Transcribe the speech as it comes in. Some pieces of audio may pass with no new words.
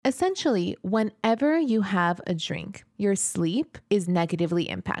Essentially, whenever you have a drink, your sleep is negatively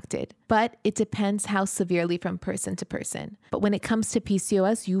impacted, but it depends how severely from person to person. But when it comes to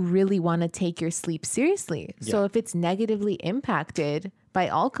PCOS, you really want to take your sleep seriously. Yeah. So if it's negatively impacted by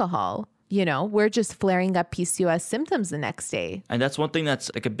alcohol, we're just flaring up PCOS symptoms the next day. And that's one thing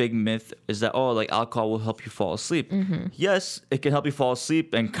that's like a big myth is that, like alcohol will help you fall asleep. Yes, it can help you fall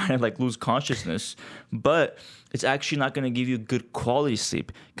asleep and kind of like lose consciousness, but it's actually not going to give you good quality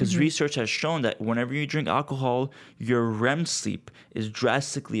sleep because research has shown that whenever you drink alcohol, your REM sleep is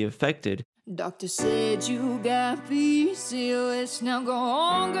drastically affected. Doctor said you got PCOS. Now go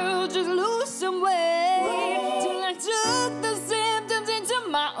on, girl, just lose some weight. Till I took the symptoms into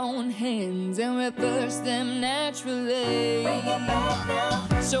my own hands and reversed them naturally.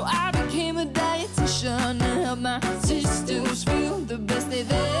 So I became a dietitian to help my sisters feel the best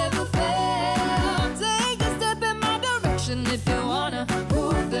they've ever felt. Take a step in my direction if you wanna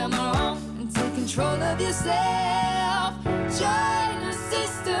prove them wrong and take control of yourself. Join a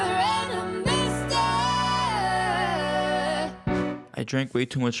sister and a I drank way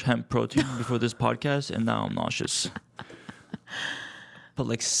too much hemp protein before this podcast, and now I'm nauseous. Put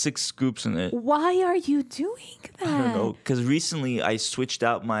like 6 scoops in it. Why are you doing that? I don't know, because recently I switched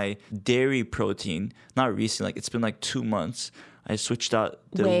out my dairy protein. Not recently, like it's been like 2 months. I switched out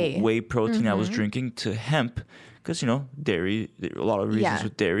the whey protein I was drinking to hemp because, dairy, there are a lot of reasons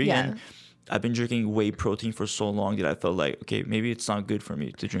with dairy. Yeah. And I've been drinking whey protein for so long that I felt like, okay, maybe it's not good for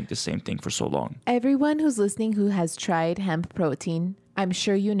me to drink the same thing for so long. Everyone who's listening who has tried hemp protein, I'm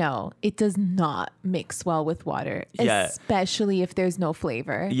sure it does not mix well with water, especially if there's no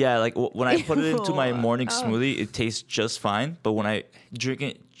flavor. Yeah, like when I put it into my morning smoothie, it tastes just fine. But when I drink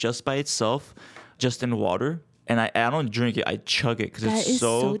it just by itself, just in water, and I don't drink it, I chug it because it's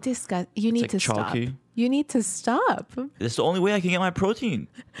so disgusting. You need to chalky. stop. You need to stop. It's the only way I can get my protein.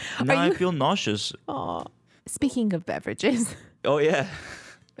 Now I feel nauseous. Oh, speaking of beverages. Oh, yeah.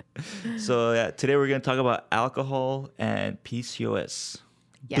 So, today we're going to talk about alcohol and PCOS.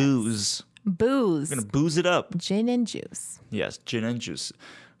 Yes. Booze. Booze. We're going to booze it up. Gin and juice. Yes, gin and juice.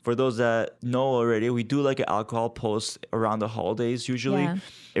 For those that know already, we do like an alcohol post around the holidays usually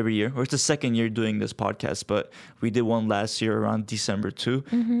every year. Or it's the second year doing this podcast, but we did one last year around December too.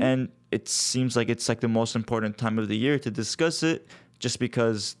 And it seems like it's like the most important time of the year to discuss it just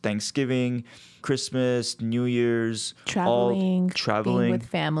because Thanksgiving, Christmas, New Year's, traveling, being with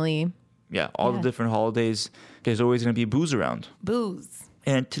family. Yeah, all the different holidays. There's always going to be booze around. Booze.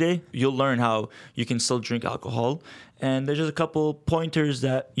 And today you'll learn how you can still drink alcohol. And there's just a couple pointers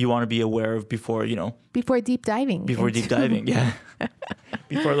that you want to be aware of before, Before deep diving. Yeah.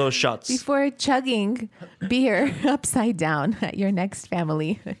 Before those shots. Before chugging beer upside down at your next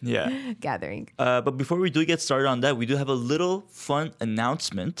family gathering. But before we do get started on that, we do have a little fun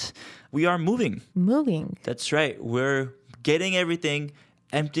announcement. We are moving. Moving. That's right. We're getting everything,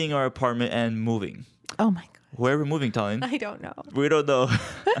 emptying our apartment, and moving. Oh, my God. Where are we moving, Talin? I don't know. We don't know.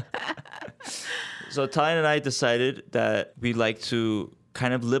 So Talin and I decided that we'd like to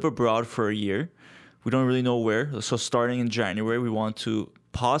kind of live abroad for a year. We don't really know where. So starting in January, we want to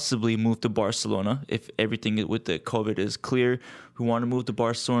possibly move to Barcelona if everything with the COVID is clear. We want to move to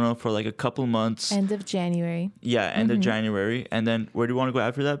Barcelona for like a couple months. End of January. Yeah, end of January. And then where do you want to go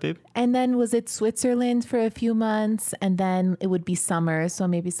after that, babe? And then was it Switzerland for a few months? And then it would be summer. So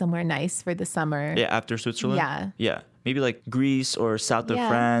maybe somewhere nice for the summer. Yeah, after Switzerland? Yeah. Yeah. Maybe like Greece or south of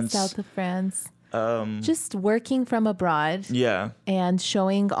France. South of France. Just working from abroad and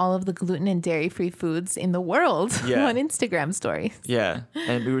showing all of the gluten and dairy-free foods in the world on Instagram stories. Yeah.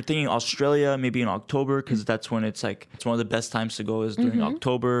 And we were thinking Australia maybe in October because that's when it's like, it's one of the best times to go is during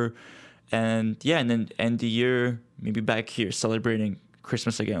October. And then end the year, maybe back here celebrating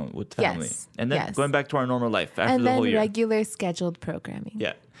Christmas again with family. And then going back to our normal life after the whole year. And then regular scheduled programming.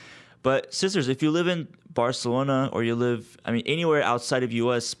 Yeah. But sisters, if you live in Barcelona or you live, anywhere outside of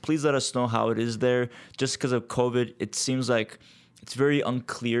US, please let us know how it is there. Just because of COVID, it seems like it's very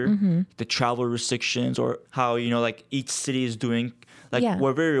unclear, the travel restrictions or how, like each city is doing. Like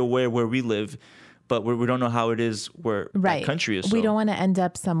we're very aware where we live, but we don't know how it is where that country is. So. We don't want to end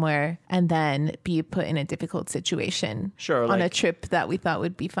up somewhere and then be put in a difficult situation on a trip that we thought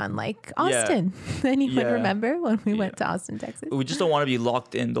would be fun, like Austin. Anyone remember when we went to Austin, Texas? We just don't want to be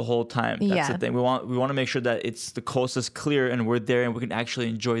locked in the whole time. That's the thing. We want to make sure that it's the coast is clear and we're there and we can actually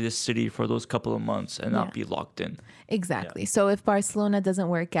enjoy this city for those couple of months and not be locked in. Exactly. So if Barcelona doesn't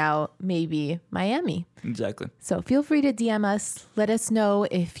work out, maybe Miami. Exactly. So feel free to DM us. Let us know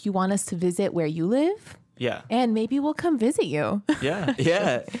if you want us to visit where you live. Yeah. And maybe we'll come visit you.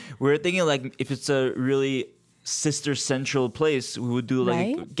 Yeah. We're thinking like if it's a really sister central place. We would do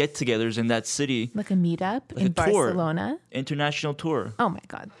like Right? get-togethers in that city. Like a meetup Like in a tour. Barcelona. International tour. Oh my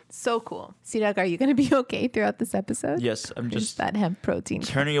God. So cool. Sirag, are you going to be okay throughout this episode? Yes, I'm There's just that hemp protein.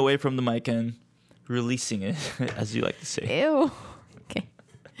 turning away from the mic and releasing it, as you like to say. Ew. Okay.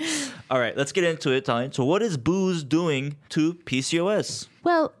 All right, let's get into it, Tanya. So what is booze doing to PCOS?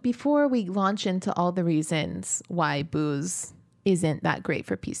 Well, before we launch into all the reasons why booze isn't that great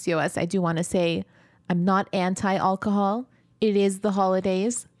for PCOS, I do want to say I'm not anti-alcohol. It is the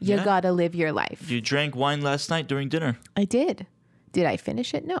holidays. You Yeah. gotta live your life. You drank wine last night during dinner. I did. Did I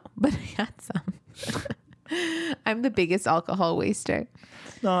finish it? No, but I had some. I'm the biggest alcohol waster.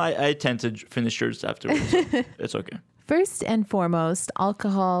 No, I tend to finish yours afterwards. So it's okay. First and foremost,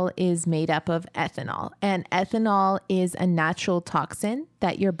 alcohol is made up of ethanol, and ethanol is a natural toxin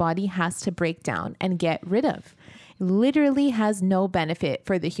that your body has to break down and get rid of. It literally has no benefit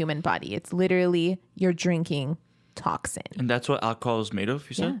for the human body. It's literally you're drinking toxin. And that's what alcohol is made of,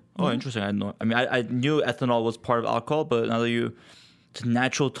 you said? Yeah. Oh, interesting. I didn't know. I mean, I knew ethanol was part of alcohol, but now that it's a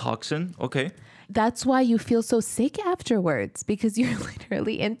natural toxin. Okay. That's why you feel so sick afterwards, because you're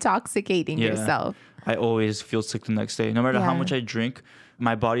literally intoxicating yourself. I always feel sick the next day. No matter how Yeah. much I drink,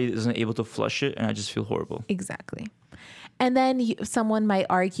 my body isn't able to flush it, and I just feel horrible. Exactly. And then someone might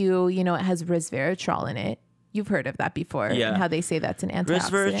argue, it has resveratrol in it. You've heard of that before. Yeah. And how they say that's an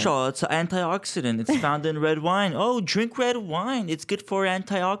antioxidant. Resveratrol, it's an antioxidant. It's found in red wine. Oh, drink red wine. It's good for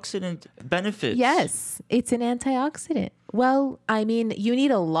antioxidant benefits. Yes, it's an antioxidant. Well, I mean, you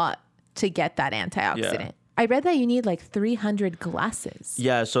need a lot to get that antioxidant. Yeah. I read that you need like 300 glasses.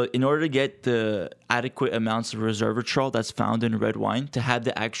 Yeah, so in order to get the adequate amounts of resveratrol that's found in red wine to have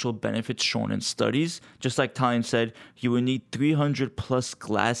the actual benefits shown in studies, just like Talian said, you would need 300 plus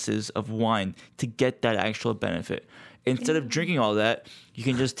glasses of wine to get that actual benefit. Instead of drinking all that, you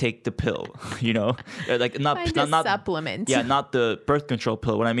can just take the pill, like not supplement. Yeah, not the birth control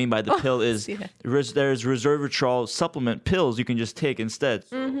pill. What I mean by the pill is yeah. there's resveratrol supplement pills you can just take instead.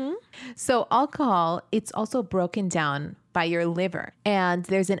 So alcohol, it's also broken down by your liver. And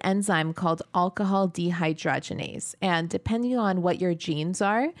there's an enzyme called alcohol dehydrogenase. And depending on what your genes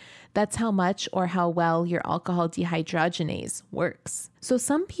are, that's how much or how well your alcohol dehydrogenase works. So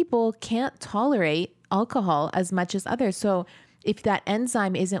some people can't tolerate alcohol as much as others. So if that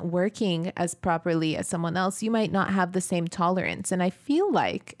enzyme isn't working as properly as someone else, you might not have the same tolerance. And I feel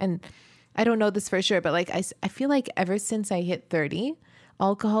like, and I don't know this for sure, but like I feel like ever since I hit 30,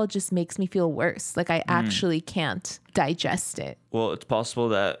 alcohol just makes me feel worse. Like I actually can't digest it. Well, it's possible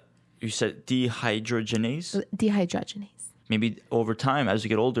that you said dehydrogenase. Dehydrogenase. Maybe over time, as you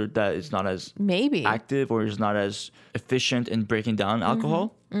get older, that is not as Maybe. active or is not as efficient in breaking down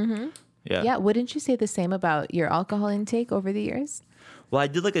alcohol. Mm-hmm. Yeah. Yeah. Wouldn't you say the same about your alcohol intake over the years? Well, I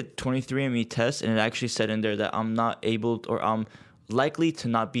did like a 23andMe test, and it actually said in there that I'm not able or I'm likely to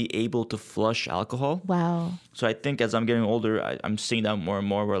not be able to flush alcohol. Wow. So I think as I'm getting older, I'm seeing that more and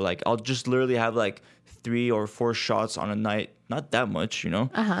more where like I'll just literally have like 3 or 4 shots on a night. Not that much,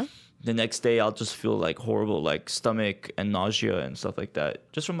 Uh-huh. The next day I'll just feel like horrible, like stomach and nausea and stuff like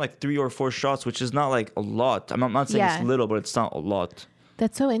that. Just from like 3 or 4 shots, which is not like a lot. I'm not saying Yeah. it's little, but it's not a lot.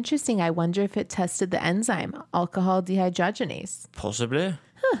 That's so interesting. I wonder if it tested the enzyme, alcohol dehydrogenase. Possibly.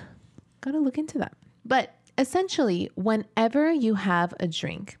 Gotta look into that. But essentially, whenever you have a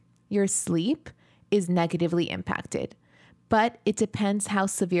drink, your sleep is negatively impacted. But it depends how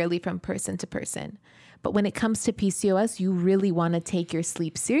severely from person to person. But when it comes to PCOS, you really want to take your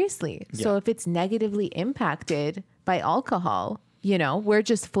sleep seriously. So Yeah. if it's negatively impacted by alcohol, we're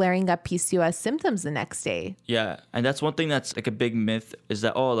just flaring up PCOS symptoms the next day. Yeah, and that's one thing that's like a big myth is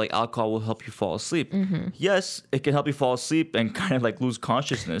that, like alcohol will help you fall asleep. Yes, it can help you fall asleep and kind of like lose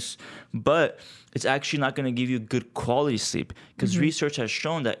consciousness, but it's actually not going to give you good quality sleep because research has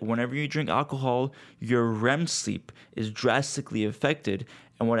shown that whenever you drink alcohol, your REM sleep is drastically affected.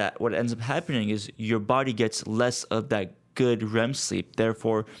 And what ends up happening is your body gets less of that good REM sleep.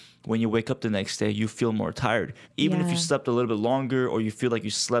 Therefore, when you wake up the next day, you feel more tired. Even if you Yeah. slept a little bit longer or you feel like you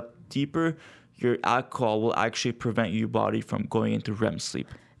slept deeper, your alcohol will actually prevent your body from going into REM sleep.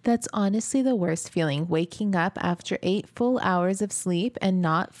 That's honestly the worst feeling, waking up after 8 full hours of sleep and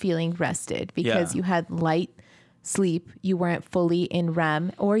not feeling rested because Yeah. you had light sleep, you weren't fully in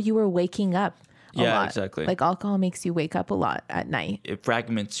REM, or you were waking up a Yeah, lot. exactly. Like alcohol makes you wake up a lot at night. It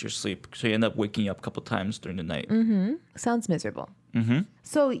fragments your sleep, so you end up waking up a couple times during the night. Sounds miserable.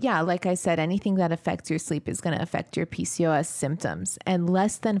 So yeah, like I said, anything that affects your sleep is going to affect your PCOS symptoms. And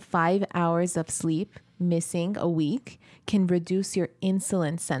less than 5 hours of sleep missing a week can reduce your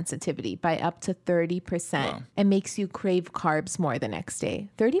insulin sensitivity by up to 30% Wow. and makes you crave carbs more the next day.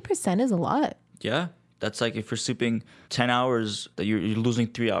 30% is a lot. Yeah, That's like if you're sleeping 10 hours, that you're losing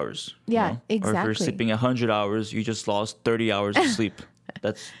 3 hours. Yeah, Or exactly. if you're sleeping 100 hours, you just lost 30 hours of sleep.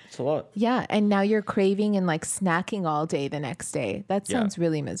 That's a lot. Yeah. And now you're craving and like snacking all day the next day. That sounds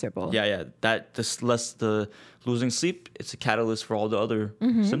really miserable. Yeah. That just less the losing sleep, it's a catalyst for all the other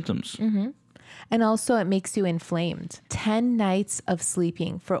symptoms. And also it makes you inflamed. 10 nights of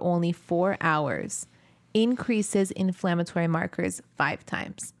sleeping for only 4 hours increases inflammatory markers 5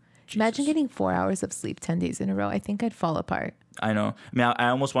 times. Imagine getting 4 hours of sleep 10 days in a row. I think I'd fall apart. I know. I mean, I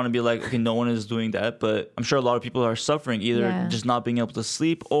almost want to be like, okay, no one is doing that, but I'm sure a lot of people are suffering either just not being able to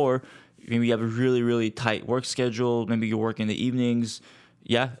sleep, or maybe you have a really, really tight work schedule. Maybe you work in the evenings.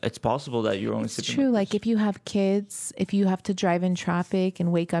 Yeah, it's possible that you're only sleeping. It's true. Like if you have kids, if you have to drive in traffic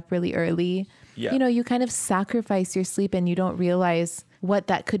and wake up really early, you know, you kind of sacrifice your sleep and you don't realize what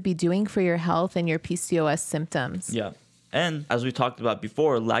that could be doing for your health and your PCOS symptoms. Yeah. And as we talked about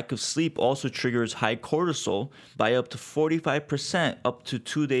before, lack of sleep also triggers high cortisol by up to 45% up to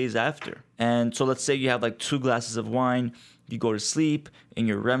 2 days after. And so let's say you have like 2 glasses of wine, you go to sleep, and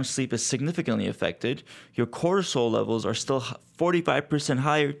your REM sleep is significantly affected. Your cortisol levels are still 45%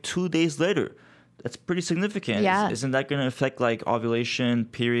 higher 2 days later. That's pretty significant. Yeah. Isn't that going to affect like ovulation,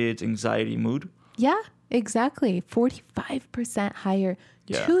 periods, anxiety, mood? Yeah, exactly. 45% higher.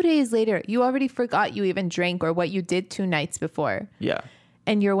 Yeah. 2 days later, you already forgot you even drank or what you did 2 nights before. Yeah.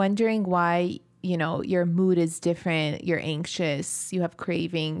 And you're wondering why, you know, your mood is different, you're anxious, you have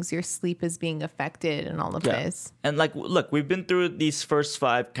cravings, your sleep is being affected and all of this. And like, look, we've been through these first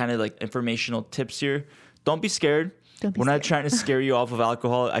 5 kind of like informational tips here. Don't be scared. We're not trying to scare you off of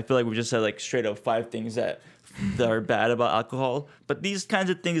alcohol. I feel like we just said like straight up 5 things that are bad about alcohol. But these kinds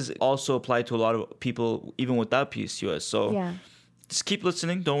of things also apply to a lot of people, even without PCOS. So just keep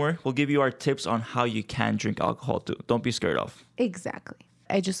listening. Don't worry. We'll give you our tips on how you can drink alcohol too. Don't be scared off. Exactly.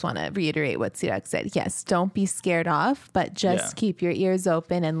 I just want to reiterate what Sirak said. Yes, don't be scared off, but just keep your ears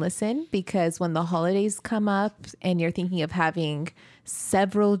open and listen, because when the holidays come up and you're thinking of having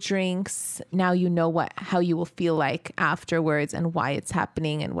several drinks, now you know how you will feel like afterwards and why it's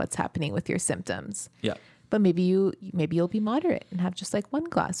happening and what's happening with your symptoms. Yeah. But maybe you'll be moderate and have just like 1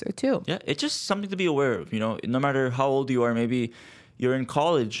 glass or 2. Yeah, it's just something to be aware of, you know, no matter how old you are. Maybe you're in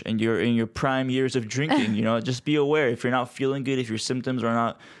college and you're in your prime years of drinking, you know, just be aware. If you're not feeling good, if your symptoms are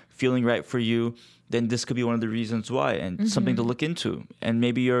not feeling right for you, then this could be one of the reasons why, and something to look into. And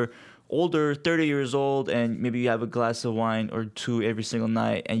maybe you're older, 30 years old, and maybe you have a glass of wine or 2 every single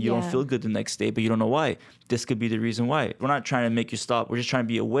night and you don't feel good the next day, but you don't know why. This could be the reason why. We're not trying to make you stop. We're just trying to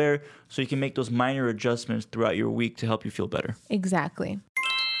be aware so you can make those minor adjustments throughout your week to help you feel better. Exactly.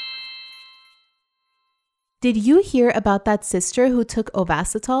 Did you hear about that sister who took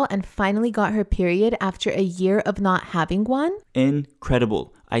Ovasitol and finally got her period after a year of not having one?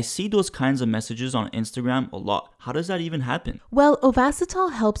 Incredible. I see those kinds of messages on Instagram a lot. How does that even happen? Well,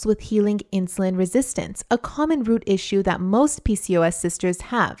 Ovasitol helps with healing insulin resistance, a common root issue that most PCOS sisters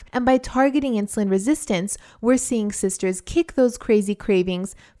have. And by targeting insulin resistance, we're seeing sisters kick those crazy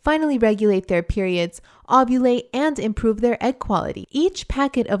cravings, finally regulate their periods, ovulate, and improve their egg quality. Each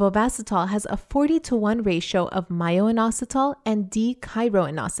packet of Ovasitol has a 40-to-1 ratio of myoinositol and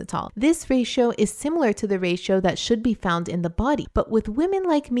D-chiroinositol. This ratio is similar to the ratio that should be found in the body, but with women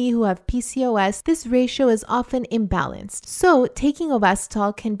like me who have PCOS, this ratio is often imbalanced. So, taking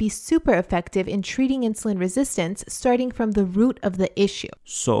Ovasitol can be super effective in treating insulin resistance, starting from the root of the issue.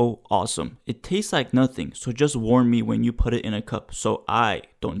 So awesome. It tastes like nothing, so just warn me when you put it in a cup so I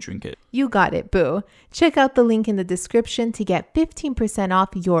don't drink it. You got it, boo. Check out the link in the description to get 15% off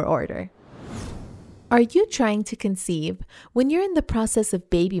your order. Are you trying to conceive? When you're in the process of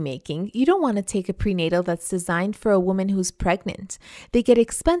baby making, you don't want to take a prenatal that's designed for a woman who's pregnant. They get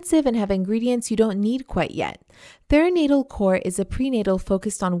expensive and have ingredients you don't need quite yet. Theranatal Core is a prenatal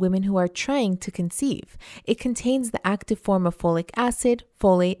focused on women who are trying to conceive. It contains the active form of folic acid,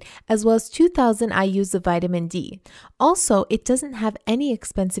 folate, as well as 2,000 IUs of vitamin D. Also, it doesn't have any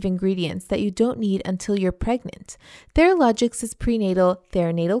expensive ingredients that you don't need until you're pregnant. Theralogix' prenatal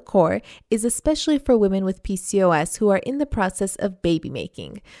Theranatal Core is especially for women with PCOS who are in the process of baby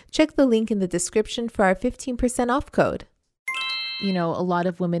making. Check the link in the description for our 15% off code. You know, a lot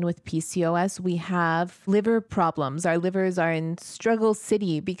of women with PCOS, we have liver problems. Our livers are in struggle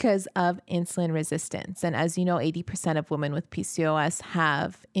city because of insulin resistance. And as you know, 80% of women with PCOS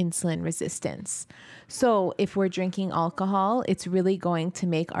have insulin resistance. So if we're drinking alcohol, it's really going to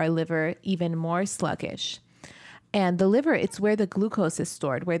make our liver even more sluggish. And the liver, it's where the glucose is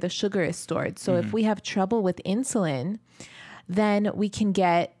stored, where the sugar is stored. So if we have trouble with insulin, then we can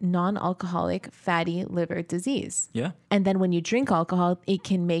get non-alcoholic fatty liver disease. Yeah. And then when you drink alcohol, it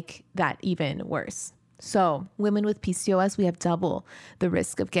can make that even worse. So women with PCOS, we have double the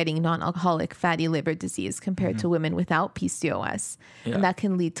risk of getting non-alcoholic fatty liver disease compared to women without PCOS. Yeah. And that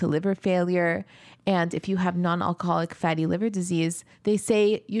can lead to liver failure. And if you have non-alcoholic fatty liver disease, they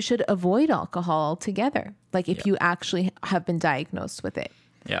say you should avoid alcohol altogether. Like if you actually have been diagnosed with it.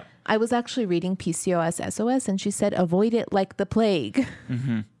 Yeah. I was actually reading PCOS SOS and she said, avoid it like the plague.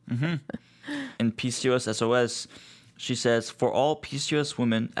 In PCOS SOS, she says, for all PCOS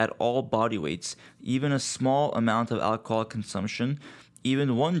women at all body weights, even a small amount of alcohol consumption,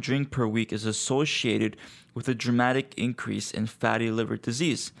 even one drink per week is associated with a dramatic increase in fatty liver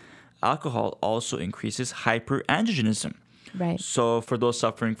disease. Alcohol also increases hyperandrogenism. Right. So for those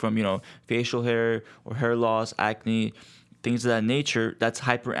suffering from, facial hair or hair loss, acne, things of that nature, that's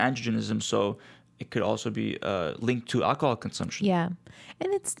hyperandrogenism. So it could also be linked to alcohol consumption. Yeah.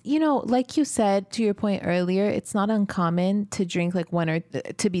 And it's, like you said, to your point earlier, it's not uncommon to drink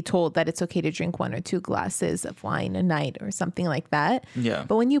to be told that it's okay to drink 1 or 2 glasses of wine a night or something like that. Yeah.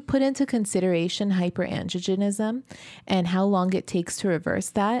 But when you put into consideration hyperandrogenism and how long it takes to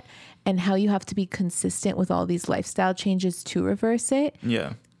reverse that and how you have to be consistent with all these lifestyle changes to reverse it.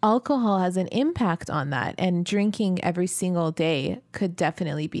 Yeah. Alcohol has an impact on that, and drinking every single day could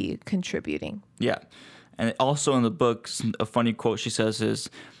definitely be contributing. Yeah. And also in the book, a funny quote she says is,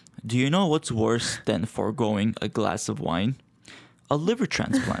 do you know what's worse than foregoing a glass of wine? A liver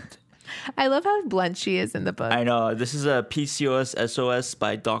transplant. I love how blunt she is in the book. I know. This is a PCOS SOS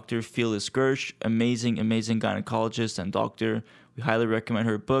by Dr. Phyllis Gersh. Amazing gynecologist and doctor. We highly recommend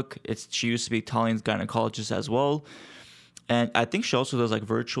her book. She used to be Italian's gynecologist as well. And I think she also does like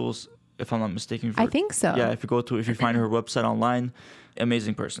virtuals, if I'm not mistaken. I think so. Yeah, if you find her website online,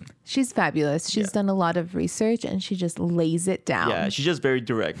 amazing person. She's fabulous. She's done a lot of research and she just lays it down. Yeah, she's just very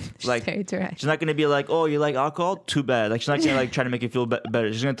direct. She's very direct. She's not going to be like, oh, you like alcohol? Too bad. Like, she's not going to like try to make you feel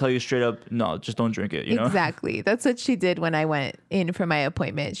better. She's going to tell you straight up, no, just don't drink it, Exactly. That's what she did when I went in for my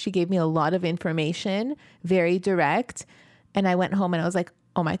appointment. She gave me a lot of information, very direct. And I went home and I was like,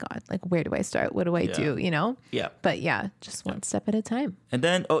 oh my God, like, where do I start? What do I do? Yeah. But yeah, just one step at a time. And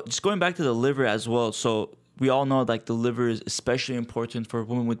then, just going back to the liver as well. So we all know like the liver is especially important for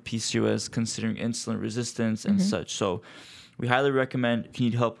women with PCOS, considering insulin resistance and such. So we highly recommend, if you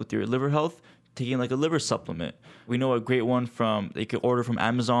need help with your liver health, taking like a liver supplement. We know a great one you can order from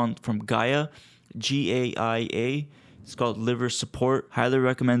Amazon from Gaia, Gaia. It's called Liver Support. Highly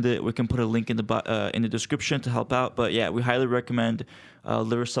recommend it. We can put a link in the description to help out. But yeah, we highly recommend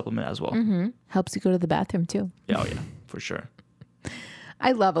liver supplement as well. Mm-hmm. Helps you go to the bathroom too. Oh yeah, for sure.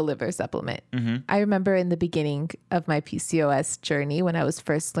 I love a liver supplement. Mm-hmm. I remember in the beginning of my PCOS journey when I was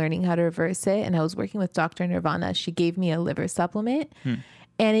first learning how to reverse it and I was working with Dr. Nirvana, she gave me a liver supplement and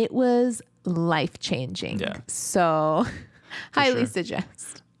it was life-changing. Yeah. So highly sure.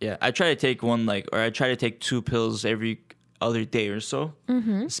 suggest. Yeah, I try to take I try to take 2 pills every other day or so,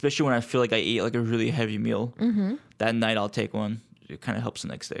 especially when I feel like I ate like a really heavy meal. That night I'll take one. It kind of helps the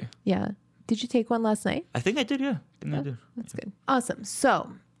next day. Yeah. Did you take one last night? I think I did, yeah. I did. That's good. Awesome.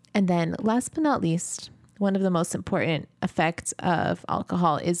 So, and then last but not least, one of the most important effects of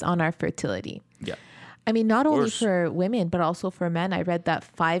alcohol is on our fertility. Yeah. I mean, not only for women, but also for men. I read that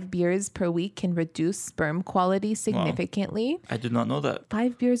 5 beers per week can reduce sperm quality significantly. Wow. I did not know that.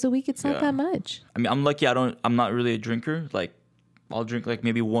 5 beers a week, it's not that much. I mean, I'm lucky I'm not really a drinker. Like, I'll drink like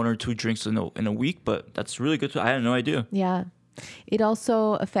maybe 1 or 2 drinks in a week, but that's really good. I had no idea. Yeah. It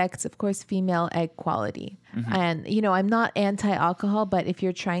also affects, of course, female egg quality. And, I'm not anti-alcohol, but if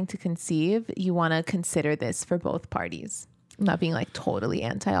you're trying to conceive, you want to consider this for both parties. I'm not being like totally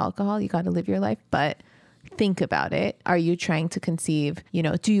anti-alcohol. You got to live your life, but think about it. Are you trying to conceive?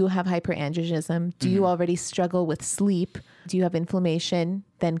 Do you have hyperandrogenism? Do you already struggle with sleep? Do you have inflammation?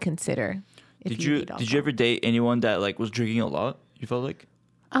 Then consider. Did you ever date anyone that like was drinking a lot? You felt like?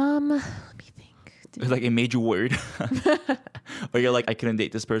 Let me think. Like it made you worried, or you're like, I couldn't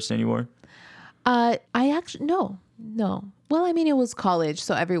date this person anymore? I actually no. Well, I mean, it was college,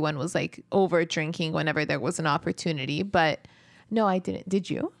 so everyone was like over drinking whenever there was an opportunity. But no, I didn't. Did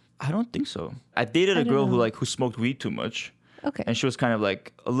you? I don't think so. I dated a girl who smoked weed too much. Okay. And she was kind of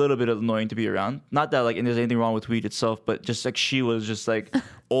like a little bit annoying to be around. Not that like there's anything wrong with weed itself, but just like she was just like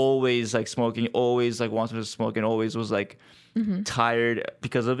always like smoking, always like wanted to smoke, and always was like tired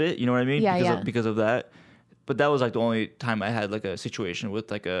because of it. You know what I mean? Yeah, because of that. But that was like the only time I had like a situation with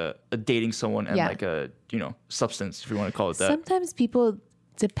like a dating someone and like a substance, if you want to call it that. Sometimes people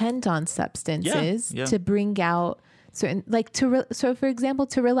depend on substances to bring out certain, like so for example,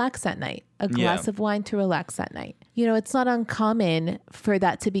 to relax at night, a glass of wine to relax at night. It's not uncommon for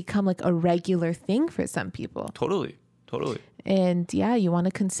that to become like a regular thing for some people. Totally. Totally. And yeah, you want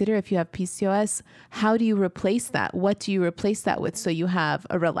to consider if you have PCOS, how do you replace that? What do you replace that with so you have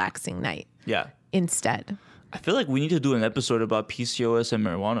a relaxing night instead? I feel like we need to do an episode about PCOS and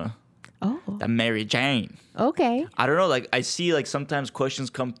marijuana. Oh. That Mary Jane. Okay. I don't know. Like, I see, like, sometimes questions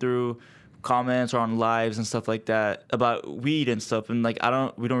come through comments or on lives and stuff like that about weed and stuff. And, like,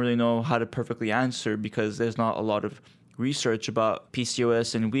 we don't really know how to perfectly answer because there's not a lot of research about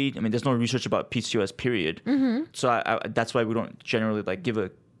PCOS and weed. I mean, there's no research about PCOS, period. Mm-hmm. So that's why we don't generally, like, give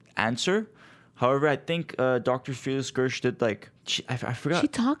a answer. However, I think Dr. Felix Gersh did, like, I forgot. She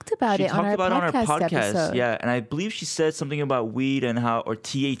talked about it on our podcast episode. Yeah, and I believe she said something about weed and how, or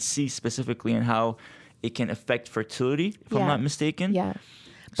THC specifically, and how it can affect fertility, if I'm not mistaken. Yeah.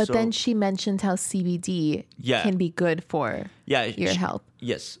 But then she mentioned how CBD can be good for your health.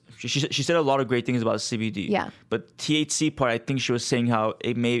 Yes. She said a lot of great things about CBD. Yeah. But THC part, I think she was saying how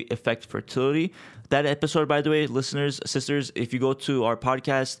it may affect fertility. That episode, by the way, listeners, sisters, if you go to our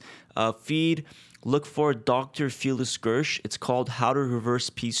podcast feed, look for Dr. Felix Gersh. It's called How to Reverse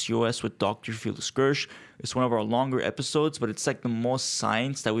PCOS with Dr. Felix Gersh. It's one of our longer episodes, but it's like the most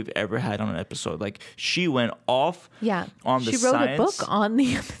science that we've ever had on an episode. Like, she went off on the science. She wrote a book on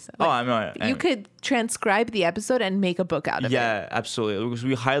the episode. You could transcribe the episode and make a book out of it. Yeah, absolutely. Because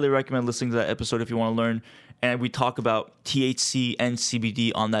we highly recommend listening to that episode if you want to learn. And we talk about THC and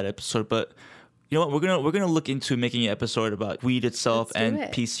CBD on that episode. But you know what? We're gonna look into making an episode about weed itself and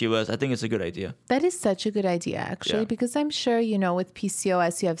PCOS. I think it's a good idea. That is such a good idea, actually, because I'm sure, with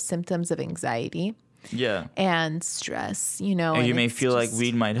PCOS, you have symptoms of anxiety. Yeah. And stress, And you may feel like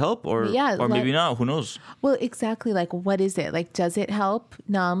weed might help or maybe not. Who knows? Well, exactly. Like, what is it? Like, does it help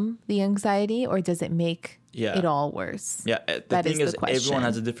numb the anxiety or does it make it all worse? Yeah. The thing is everyone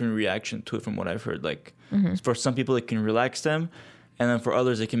has a different reaction to it from what I've heard. Like, for some people, it can relax them. And then for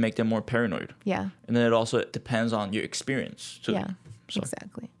others, it can make them more paranoid. Yeah. And then it also depends on your experience, too. Yeah,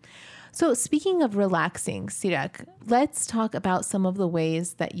 exactly. So speaking of relaxing, Sirak, let's talk about some of the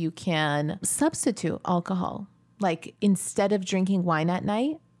ways that you can substitute alcohol. Like, instead of drinking wine at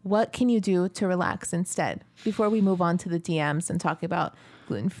night, what can you do to relax instead? Before we move on to the DMs and talk about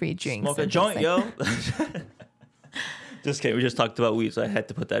gluten-free drinks. Smoke a joint, yo. Just kidding. We just talked about weed, so I had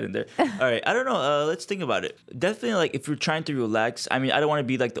to put that in there. All right. I don't know. Let's think about it. Definitely, like, if you're trying to relax, I mean, I don't want to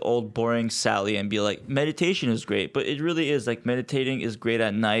be like the old boring Sally and be like, meditation is great. But it really is. Like, meditating is great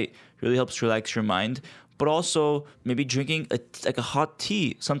at night. Really helps relax your mind. But also, maybe drinking a hot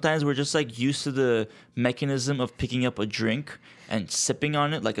tea. Sometimes we're just, like, used to the mechanism of picking up a drink and sipping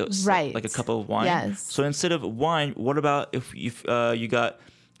on it like a cup of wine. Yes. So instead of wine, what about if you got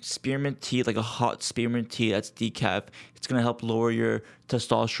spearmint tea, like a hot spearmint tea that's decaf? It's going to help lower your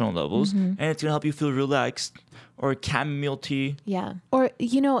testosterone levels and it's going to help you feel relaxed. Or chamomile tea. Yeah. Or,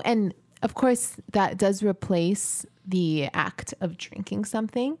 and of course that does replace the act of drinking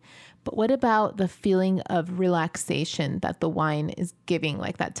something. But what about the feeling of relaxation that the wine is giving,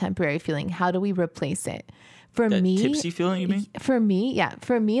 like that temporary feeling? How do we replace it? For me, tipsy feeling, you mean? For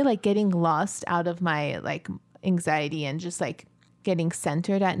me, like getting lost out of my like anxiety and just like getting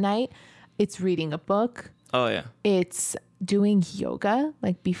centered at night, it's reading a book. Oh, yeah. It's doing yoga,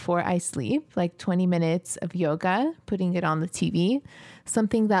 like before I sleep, like 20 minutes of yoga, putting it on the TV,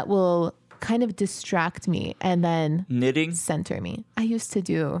 something that will kind of distract me and then knitting, center me. I used to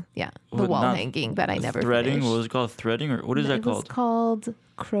do, the wall hanging that I never threading. finished. What was it called? Threading, or what is that called? It's called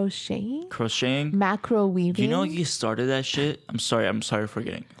crocheting. Crocheting? Macro weaving. You know, you started that shit. I'm sorry for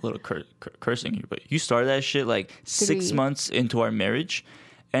getting a little cursing here, but you started that shit like 6 months into our marriage.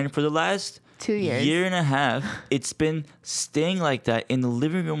 And for the last 2 years, year and a half, it's been staying like that in the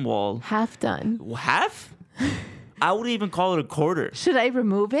living room wall. Half done. Half? I wouldn't even call it a quarter. Should I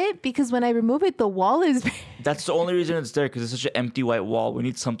remove it? Because when I remove it, the wall is... That's the only reason it's there, because it's such an empty white wall. We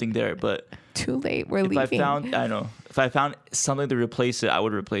need something there, but... Too late. We're leaving. If I found something to replace it, I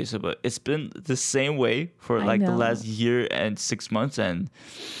would replace it. But it's been the same way for like the last year and 6 months, and...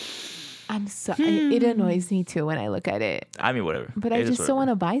 I'm sorry. It annoys me too when I look at it. I mean, whatever. But I just don't want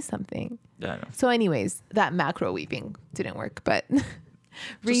to buy something. Yeah, I know. So anyways, that macro weaving didn't work, but...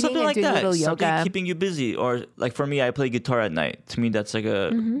 reading something and like doing that, little something yoga, keeping you busy, or like for me, I play guitar at night. To me, that's like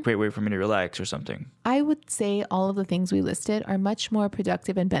a great way for me to relax or something. I would say all of the things we listed are much more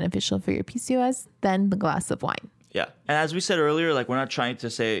productive and beneficial for your PCOS than the glass of wine. Yeah, and as we said earlier, like we're not trying to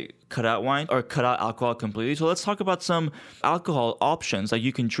say cut out wine or cut out alcohol completely. So let's talk about some alcohol options that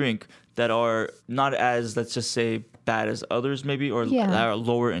you can drink that are not as, let's just say, bad as others maybe, or that are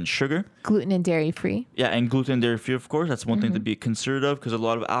lower in sugar. Gluten and dairy free. Yeah, and gluten and dairy free, of course. That's one thing to be considerate of, because a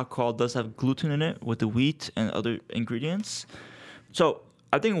lot of alcohol does have gluten in it with the wheat and other ingredients. So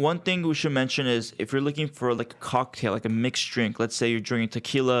I think one thing we should mention is if you're looking for like a cocktail, like a mixed drink, let's say you're drinking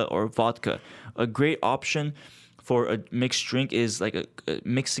tequila or vodka, a great option for a mixed drink is like a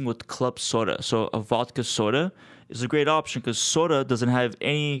mixing with club soda. So a vodka soda is a great option because soda doesn't have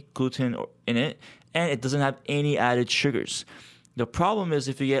any gluten in it and it doesn't have any added sugars. The problem is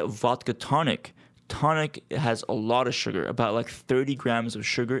if you get vodka tonic has a lot of sugar, about like 30 grams of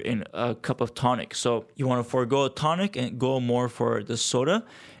sugar in a cup of tonic. So you want to forego a tonic and go more for the soda.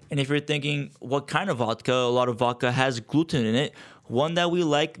 And if you're thinking what kind of vodka, a lot of vodka has gluten in it. One that we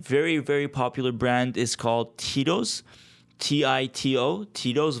like, very, very popular brand is called Tito's. Tito,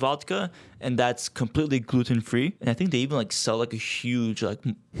 Tito's vodka, and that's completely gluten-free. And I think they even like sell like a huge like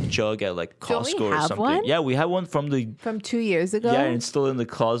jug at like Costco or something. One? Yeah, we have one from 2 years ago. Yeah, and it's still in the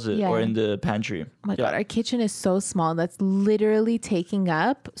closet or in the pantry. Oh my God, our kitchen is so small. That's literally taking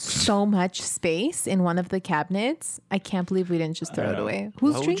up so much space in one of the cabinets. I can't believe we didn't just throw it away.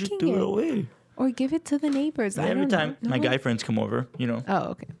 Who's Why drinking would you throw it away? Or give it to the neighbors. Every time my guy friends come over, you know. Oh,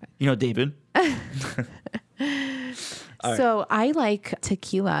 okay. Fine. You know David. So I like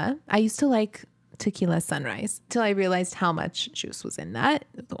tequila. I used to like tequila sunrise till I realized how much juice was in that.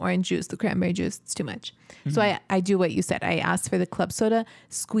 The orange juice, the cranberry juice, it's too much. Mm-hmm. So I do what you said. I asked for the club soda,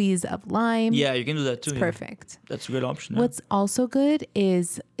 squeeze of lime. Yeah, you can do that too. It's perfect. That's a good option. What's also good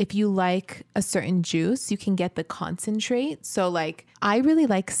is if you like a certain juice, you can get the concentrate. So like I really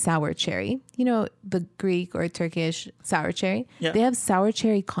like sour cherry. You know, the Greek or Turkish sour cherry. Yeah. They have sour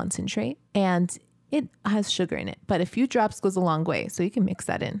cherry concentrate and it has sugar in it, but a few drops goes a long way. So you can mix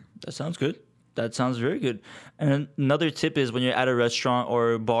that in. That sounds good. That sounds very good. And another tip is when you're at a restaurant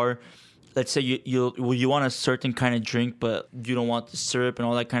or a bar, let's say you want a certain kind of drink, but you don't want the syrup and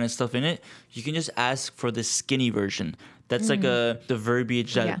all that kind of stuff in it. You can just ask for the skinny version. That's like the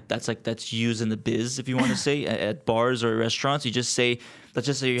verbiage that's used in the biz, if you want to say, at bars or restaurants. You just say, let's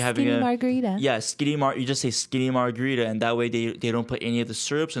just say you're having skinny margarita. Yeah, you just say skinny margarita, and that way they don't put any of the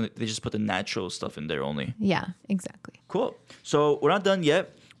syrups and they just put the natural stuff in there only. Yeah, exactly. Cool. So we're not done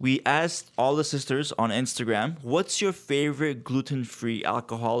yet. We asked all the sisters on Instagram, what's your favorite gluten-free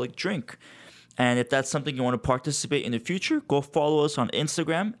alcoholic drink? And if that's something you want to participate in the future, go follow us on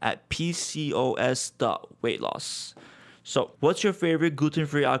Instagram at PCOS.weightloss. So what's your favorite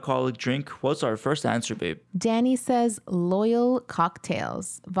gluten-free alcoholic drink? What's our first answer, babe? Danny says Loyal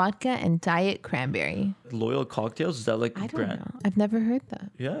Cocktails, vodka and diet cranberry. Loyal Cocktails? Is that like a brand? I don't know. I've never heard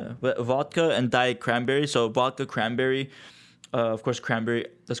that. Yeah, but vodka and diet cranberry. So vodka, cranberry. Of course, cranberry.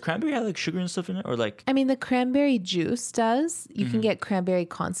 Does cranberry have like sugar and stuff in it, or like? I mean, the cranberry juice does. You can get cranberry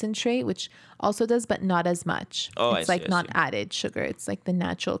concentrate, which also does, but not as much. Oh, it's not added sugar. It's like the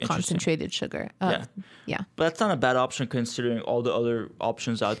natural concentrated sugar. Yeah. But that's not a bad option considering all the other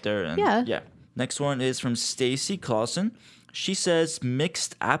options out there. And yeah. Next one is from Stacy Clausen. She says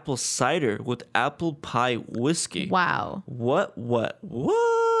mixed apple cider with apple pie whiskey. Wow. What?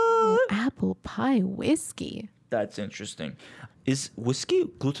 Apple pie whiskey. That's interesting. Is whiskey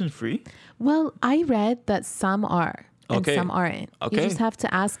gluten-free? Well, I read that some are and some aren't. Okay. You just have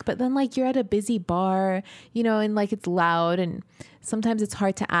to ask. But then like you're at a busy bar, you know, and like it's loud and sometimes it's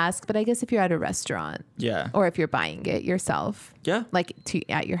hard to ask. But I guess if you're at a restaurant. Yeah. Or if you're buying it yourself. Yeah. Like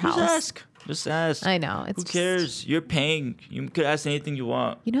at your house. Just ask. I know. Who cares? You're paying. You could ask anything you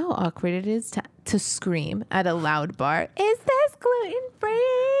want. You know how awkward it is to scream at a loud bar, is this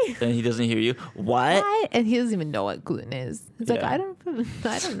gluten-free? And he doesn't hear you. What? And he doesn't even know what gluten is. He's like, I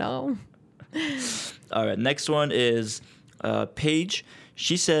don't know. All right. Next one is Paige.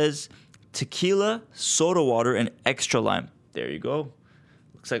 She says tequila, soda water, and extra lime. There you go.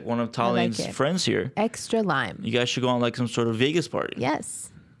 Looks like one of Taline's friends here. Extra lime. You guys should go on like some sort of Vegas party. Yes.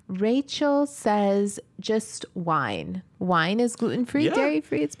 Rachel says just wine. Wine is gluten-free,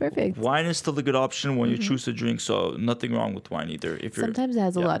 dairy-free. It's perfect. Wine is still a good option when you choose to drink, so nothing wrong with wine either. Sometimes it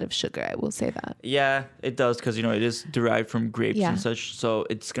has a lot of sugar, I will say that. Yeah, it does because, you know, it is derived from grapes and such, so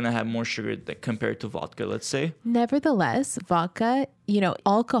it's going to have more sugar compared to vodka, let's say. Nevertheless, vodka, you know,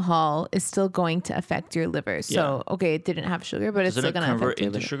 alcohol is still going to affect your liver. So, it didn't have sugar, but it's still going to affect your liver. Doesn't it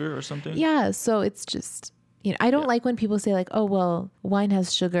convert into sugar or something? Yeah, so it's just... You know, I don't like when people say like, oh, well, wine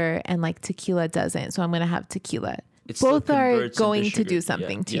has sugar and like tequila doesn't. So I'm going to have tequila. Both are going to do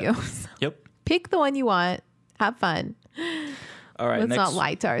something to you. Yep. Pick the one you want. Have fun. All right. Let's not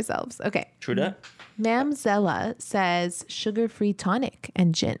lie to ourselves. Okay. True that. Mamzella says sugar-free tonic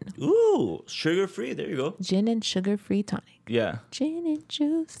and gin. Ooh, sugar-free. There you go. Gin and sugar-free tonic. Yeah. Gin and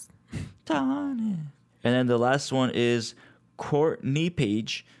juice. Tonic. And then the last one is Courtney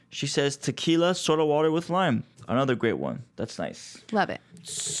Page. She says tequila, soda water with lime. Another great one. That's nice. Love it.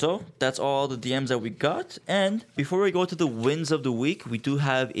 So that's all the DMs that we got. And before we go to the wins of the week, we do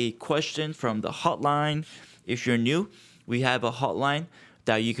have a question from the hotline. If you're new, we have a hotline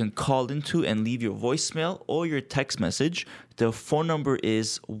that you can call into and leave your voicemail or your text message. The phone number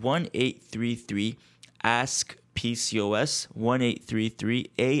is 1-833-ASK-PCOS,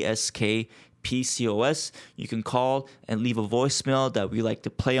 1-833-ASK-PCOS. You can call and leave a voicemail that we like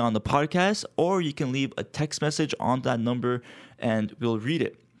to play on the podcast, or you can leave a text message on that number and we'll read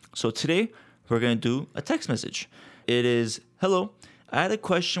it. So today, we're going to do a text message. It is, hello, I had a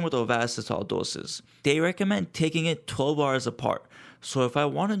question with Ovasitol doses. They recommend taking it 12 hours apart. So if I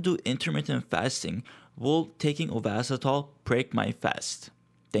want to do intermittent fasting, will taking Ovasitol break my fast?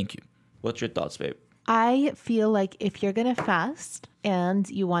 Thank you. What's your thoughts, babe? I feel like if you're going to fast and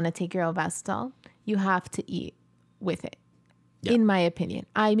you want to take your Ovasitol, you have to eat with it, in my opinion.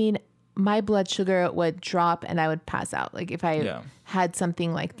 I mean, my blood sugar would drop and I would pass out. Like if I had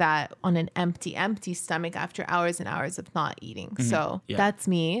something like that on an empty stomach after hours and hours of not eating. So that's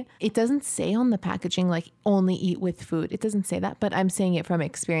me. It doesn't say on the packaging, like only eat with food. It doesn't say that, but I'm saying it from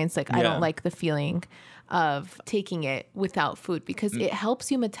experience. Like I don't like the feeling of taking it without food because it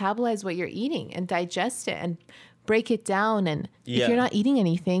helps you metabolize what you're eating and digest it and break it down. And if you're not eating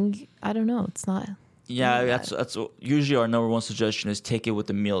anything, I don't know. It's not. Yeah, that's usually our number one suggestion is take it with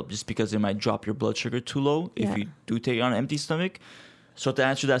a meal, just because it might drop your blood sugar too low if you do take it on an empty stomach. So to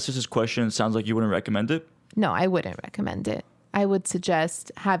answer that sister's question, it sounds like you wouldn't recommend it. No, I wouldn't recommend it. I would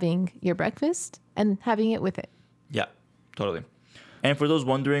suggest having your breakfast and having it with it. Yeah, totally. And for those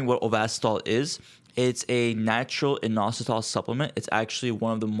wondering what Ovasitol is, it's a natural inositol supplement. It's actually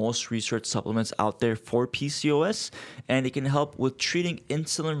one of the most researched supplements out there for PCOS, and it can help with treating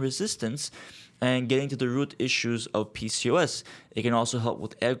insulin resistance and getting to the root issues of PCOS. It can also help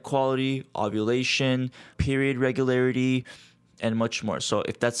with egg quality, ovulation, period regularity, and much more. So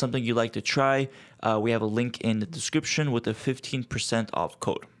if that's something you'd like to try, we have a link in the description with a 15% off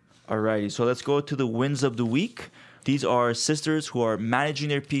code. Alrighty, so let's go to the wins of the week. These are sisters who are managing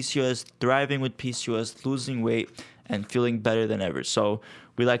their PCOS, thriving with PCOS, losing weight, and feeling better than ever. So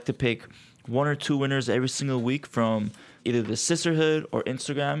we like to pick one or two winners every single week from either the sisterhood or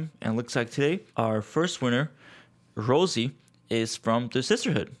Instagram. And looks like today, our first winner, Rosie, is from the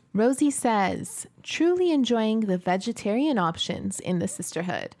sisterhood. Rosie says, truly enjoying the vegetarian options in the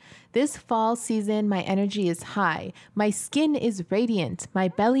sisterhood. This fall season, my energy is high. My skin is radiant. My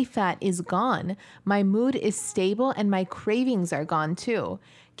belly fat is gone. My mood is stable and my cravings are gone too.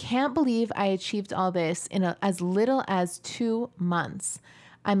 Can't believe I achieved all this in as little as 2 months.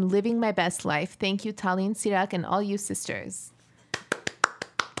 I'm living my best life. Thank you, Taline Sirak, and all you sisters.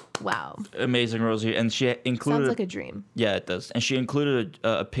 Wow. Amazing, Rosie. And she included... Sounds like a dream. Yeah, it does. And she included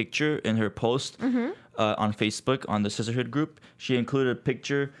a picture in her post on Facebook on the sisterhood group. She included a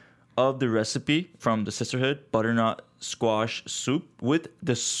picture of the recipe from the sisterhood, butternut squash soup, with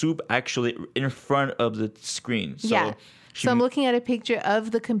the soup actually in front of the screen. So So I'm looking at a picture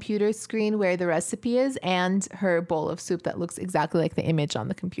of the computer screen where the recipe is and her bowl of soup that looks exactly like the image on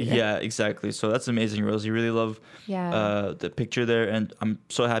the computer. Yeah, exactly. So that's amazing, Rosie. Really love the picture there. And I'm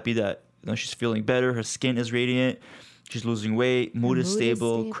so happy that she's feeling better. Her skin is radiant. She's losing weight. Mood is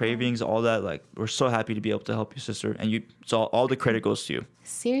stable. Cravings, all that. Like, we're so happy to be able to help your sister. And so all the credit goes to you.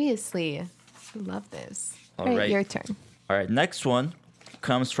 Seriously. I love this. All right. Your turn. All right. Next one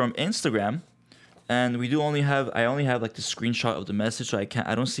comes from Instagram. And I only have like the screenshot of the message, so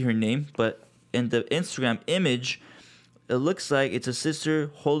I don't see her name. But in the Instagram image, it looks like it's a sister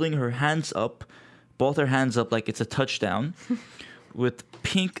holding her hands up, both her hands up like it's a touchdown, with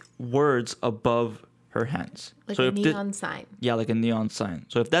pink words above her hands. Like a neon sign. Yeah, like a neon sign.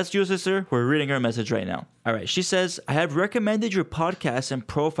 So if that's your sister, we're reading her message right now. All right. She says, I have recommended your podcast and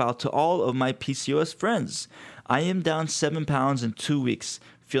profile to all of my PCOS friends. I am down 7 pounds in 2 weeks.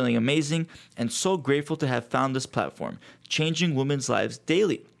 Feeling amazing and so grateful to have found this platform, changing women's lives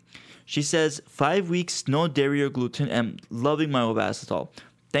daily. She says, 5 weeks, no dairy or gluten, and loving my Ovasitol.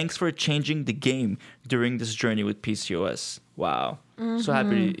 Thanks for changing the game during this journey with PCOS. Wow. So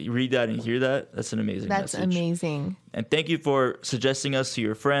happy to read that and hear that. That's an amazing message. That's amazing. And thank you for suggesting us to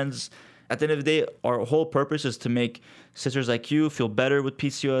your friends. At the end of the day, our whole purpose is to make sisters like you feel better with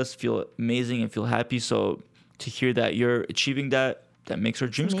PCOS, feel amazing, and feel happy. So to hear that you're achieving that makes our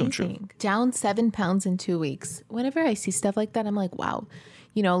dreams come true. Down 7 pounds in 2 weeks. Whenever I see stuff like that, I'm like, wow.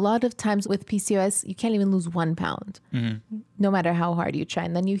 A lot of times with PCOS, you can't even lose 1 pound, no matter how hard you try.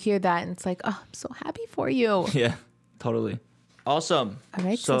 And then you hear that and it's like, oh, I'm so happy for you. Yeah, totally. Awesome. All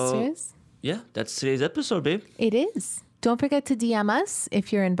right, sisters. Yeah, that's today's episode, babe. It is. Don't forget to DM us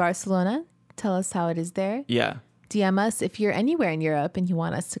if you're in Barcelona. Tell us how it is there. Yeah. DM us if you're anywhere in Europe and you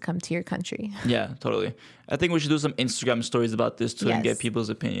want us to come to your country. Yeah, totally. I think we should do some Instagram stories about this too and get people's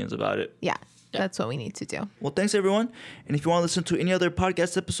opinions about it. Yeah, that's what we need to do. Well, thanks everyone. And if you want to listen to any other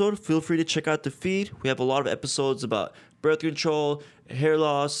podcast episode, feel free to check out the feed. We have a lot of episodes about birth control, hair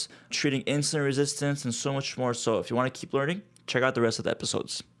loss, treating insulin resistance, and so much more. So if you want to keep learning, check out the rest of the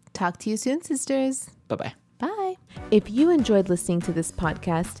episodes. Talk to you soon, sisters. Bye-bye. Bye. If you enjoyed listening to this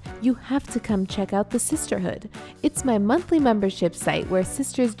podcast, you have to come check out The Sisterhood. It's my monthly membership site where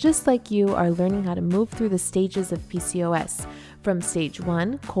sisters just like you are learning how to move through the stages of PCOS. From stage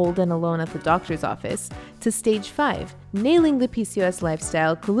 1, cold and alone at the doctor's office, to stage 5, nailing the PCOS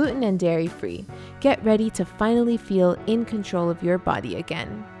lifestyle, gluten and dairy free. Get ready to finally feel in control of your body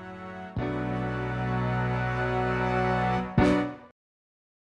again.